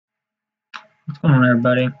What's going on,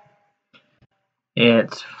 everybody?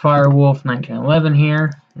 It's Firewolf1911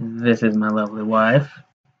 here. This is my lovely wife.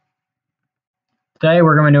 Today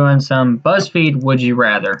we're going to be doing some BuzzFeed Would You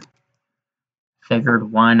Rather.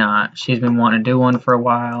 Figured why not? She's been wanting to do one for a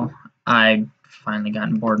while. I finally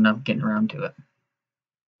gotten bored enough getting around to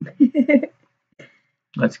it.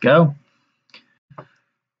 Let's go.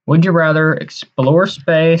 Would you rather explore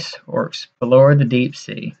space or explore the deep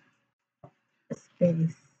sea?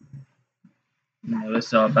 Space. This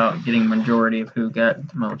is all about getting majority of who got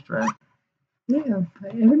the most, right? Yeah,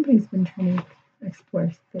 but everybody's been trying to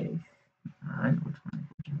explore space. I know which one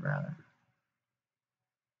would you rather.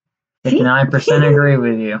 59% agree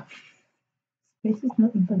with you. Space is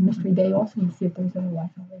nothing but a mystery. They also want to see if there's any life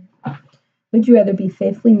out there. Would you rather be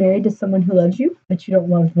faithfully married to someone who loves you, but you don't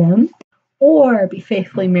love them, or be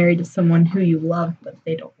faithfully married to someone who you love, but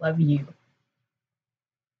they don't love you?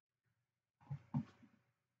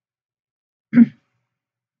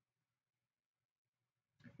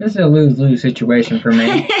 This is a lose-lose situation for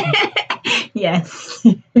me. Yes.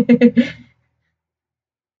 I'm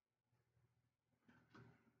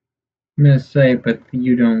going to say, but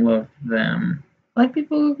you don't love them. A lot of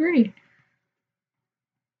people agree.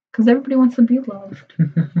 Because everybody wants to be loved.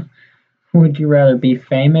 Would you rather be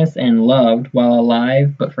famous and loved while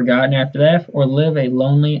alive but forgotten after death, or live a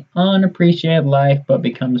lonely, unappreciated life but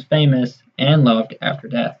becomes famous and loved after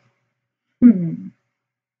death?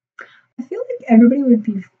 I feel like everybody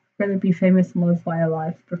would rather be famous and live while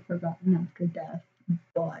alive but forgotten after death.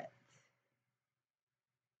 But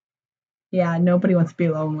yeah, nobody wants to be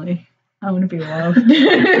lonely. I want to be loved.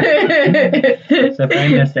 So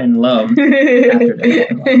famous and loved after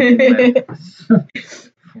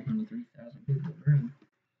death.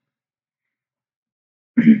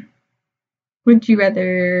 Would you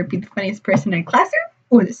rather be the funniest person in a classroom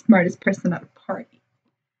or the smartest person at a party?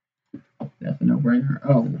 That's a no-brainer.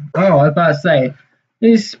 I was about to say,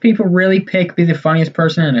 these people really pick be the funniest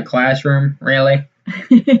person in a classroom? Really?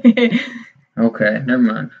 Okay, never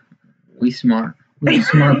mind. We smart. We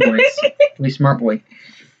smart boys. We smart boy.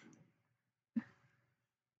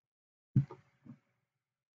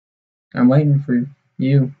 I'm waiting for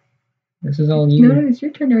you. This is all you. No, it's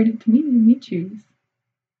your turn to read it to me. Me choose.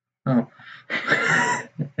 Oh.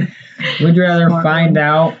 Would you rather find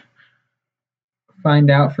out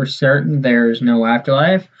for certain there's no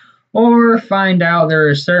afterlife, or find out there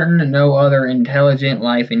is certain no other intelligent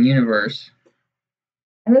life in universe?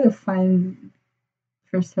 I'd rather find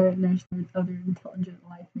for certain there's no other intelligent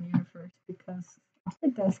life in the universe, because after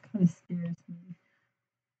death kind of scares me.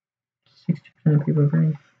 60% of people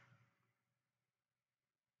agree.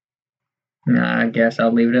 Nah, I guess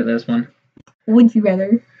I'll leave it at this one. Would you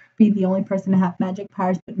rather be the only person to have magic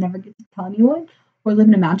powers but never get to tell anyone, or live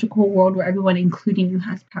in a magical world where everyone, including you,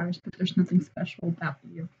 has powers but there's nothing special about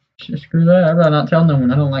you? Just screw that. I'd rather not tell no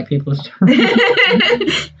one. I don't like people's stories.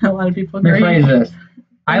 A lot of people agree. Rephrase this.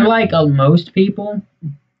 I like most people.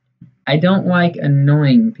 I don't like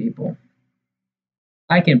annoying people.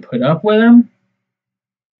 I can put up with them.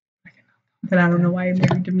 But I don't know why you're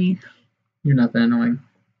married to me. You're not that annoying.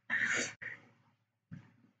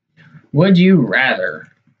 Would you rather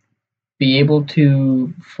be able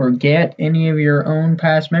to forget any of your own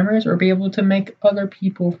past memories, or be able to make other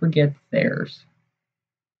people forget theirs?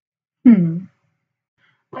 I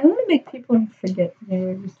want to make people forget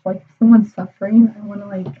theirs. Like, if someone's suffering, I want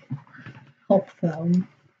to, help them.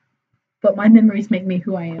 But my memories make me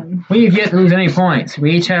who I am. We didn't lose any points.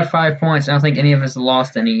 We each have 5 points. I don't think any of us have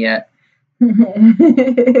lost any yet. So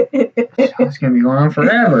it's going to be going on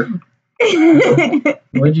forever.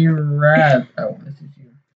 Would you rather... Oh, this is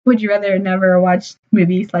you. Would you rather never watch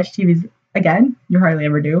movies/TVs again? You hardly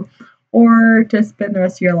ever do. Or to spend the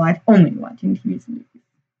rest of your life only watching TVs and movies?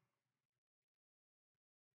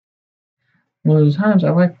 Well, there's times I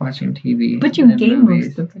like watching TV. But you game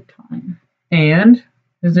most of the time. And?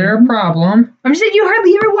 Is there a problem? I'm saying you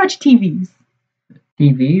hardly ever watch TVs.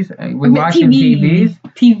 TVs? We're watching TVs?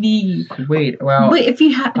 TV. Wait, well... Wait, if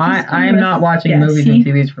you have... I am not watching movies and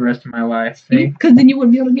TVs for the rest of my life, see? Because then you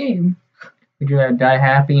wouldn't be able to game. Would you rather die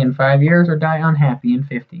happy in 5 years or die unhappy in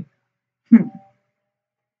 50?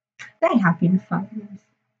 Die happy in 5 years.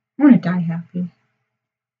 I want to die happy.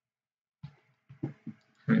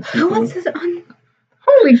 Who wants to...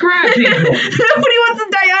 Holy crap, people! Nobody wants to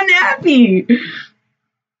die unhappy!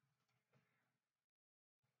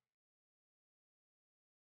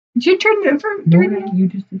 Did you turn it for... No, you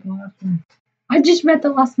just did the last one. I just read the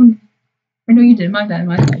last one. Or no, you did. My bad.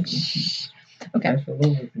 Okay.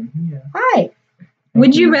 Hi.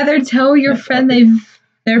 Would you rather tell your friend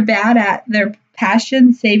they're bad at their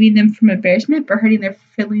passion, saving them from embarrassment, but hurting their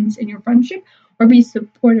feelings in your friendship, or be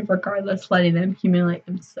supportive regardless, letting them humiliate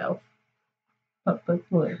themselves. But look,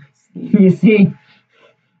 You see,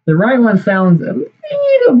 the right one sounds a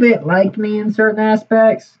little bit like me in certain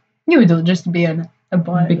aspects. you would just be a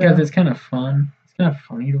butt. Because it's kind of fun. It's kind of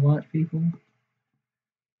funny to watch people.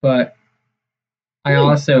 But I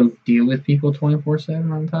also deal with people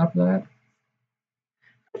 24/7 on top of that.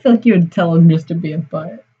 I feel like you would tell them just to be a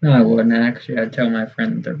butt. No, I wouldn't actually. I'd tell my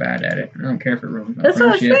friend that they're bad at it. I don't care if it ruins my That's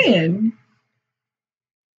friendship. what I'm saying.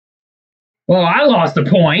 Well, I lost the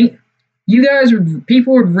point. You guys,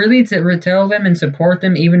 people would really tell them and support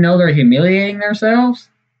them even though they're humiliating themselves?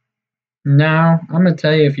 No, I'm going to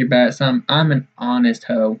tell you if you're bad at something. I'm an honest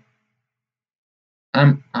hoe.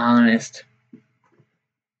 I'm honest.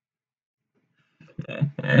 Do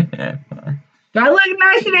I look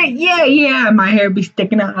nice in it? Yeah. My hair be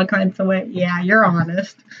sticking out all kinds of way. Yeah, you're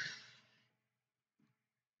honest.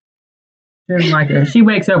 Like she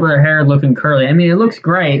wakes up with her hair looking curly. I mean, it looks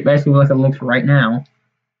great, basically like it looks right now.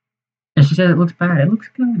 And she says it looks bad. It looks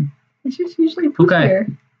good. It's just usually poofier.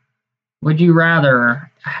 Okay. Would you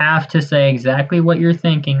rather have to say exactly what you're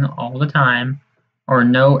thinking all the time, or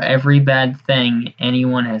know every bad thing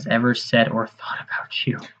anyone has ever said or thought about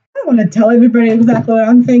you? I want to tell everybody exactly what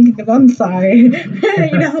I'm thinking because I'm sorry.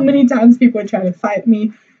 You know how many times people try to fight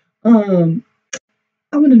me? I want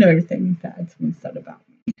to know everything bad someone said about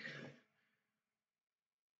me.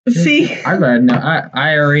 See? I'd rather know.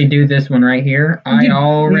 I already do this one right here. I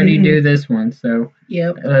already do this one, so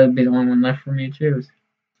yep. That'd be the only one left for me to choose.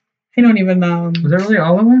 I don't even Was there really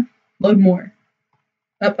all of them? Load more.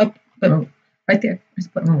 Up. Oh. Right there.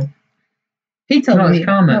 Oh. He told me.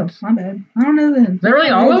 Comments. Oh, my bad. I don't know then. Is that really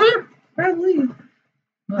all of them? Probably.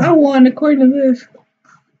 Oh. I won according to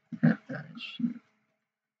this.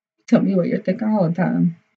 Tell me what you're thinking all the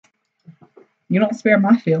time. You don't spare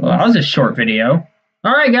my feelings. Well, that was a short video.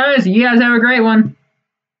 All right, guys. You guys have a great one.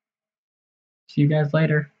 See you guys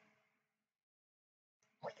later.